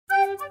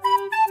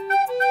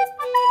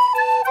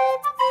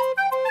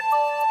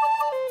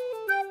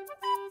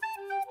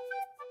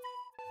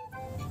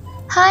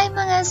Hi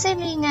mga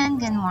silingan,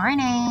 good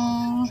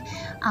morning!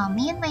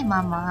 Me and my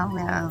mama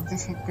will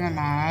visit the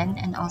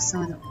land and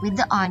also with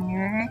the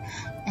honor,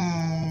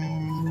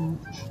 and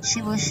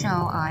she will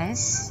show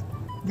us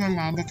the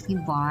land that we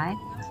bought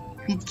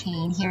with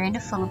Kain here in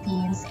the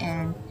Philippines,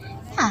 and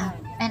yeah,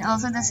 and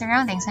also the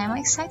surroundings. I'm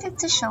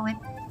excited to show it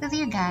with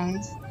you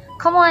guys.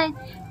 Come on,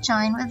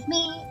 join with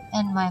me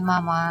and my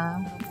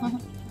mama.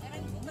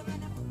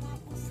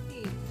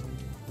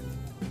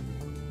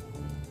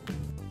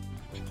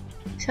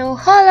 So,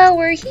 hola,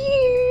 we're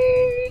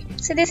here!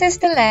 So, this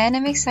is the land.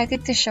 I'm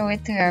excited to show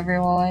it to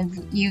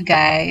everyone, you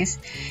guys.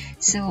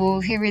 So,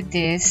 here it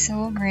is.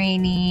 So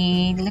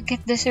grainy. Look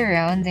at the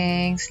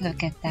surroundings.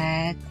 Look at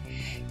that.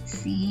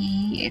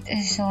 See, it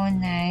is so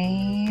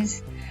nice.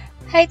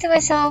 Hi to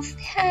myself.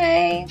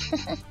 Hi!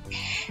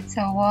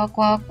 So, walk,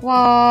 walk,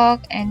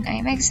 walk. And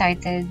I'm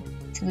excited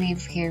to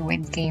live here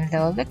with Game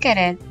though. Look at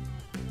it.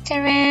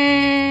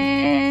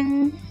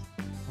 Taran!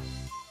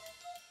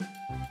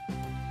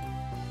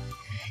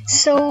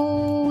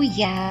 So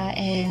yeah,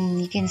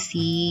 and you can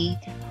see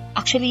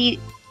actually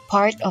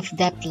part of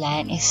that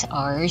land is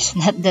ours,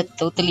 not the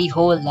totally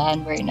whole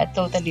land. We're not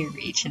totally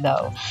rich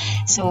though.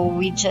 So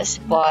we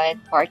just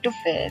bought part of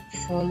it.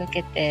 So look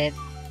at it.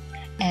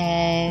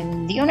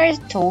 And the owner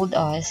told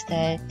us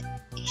that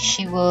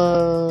she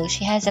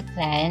has a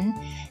plan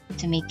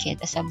to make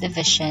it a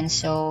subdivision.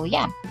 So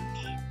yeah,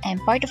 I'm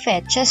part of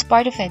it, just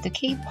part of it,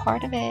 okay?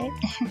 Part of it.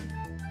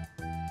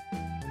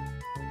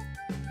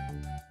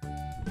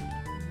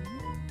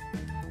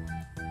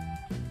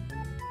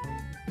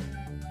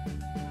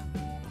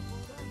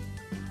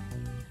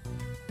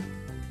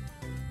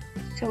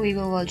 So we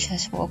will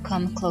just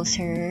welcome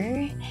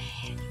closer.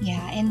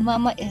 Yeah, and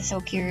Mama is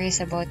so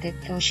curious about it,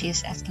 so she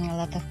is asking a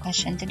lot of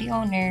questions to the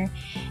owner.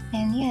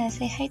 And yeah,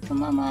 say hi to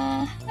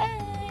Mama.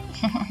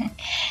 Hi.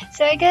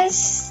 So I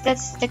guess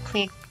that's the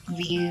quick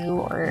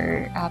view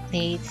or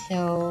update.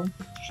 So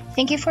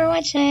thank you for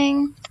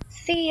watching.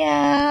 See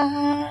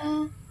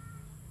ya.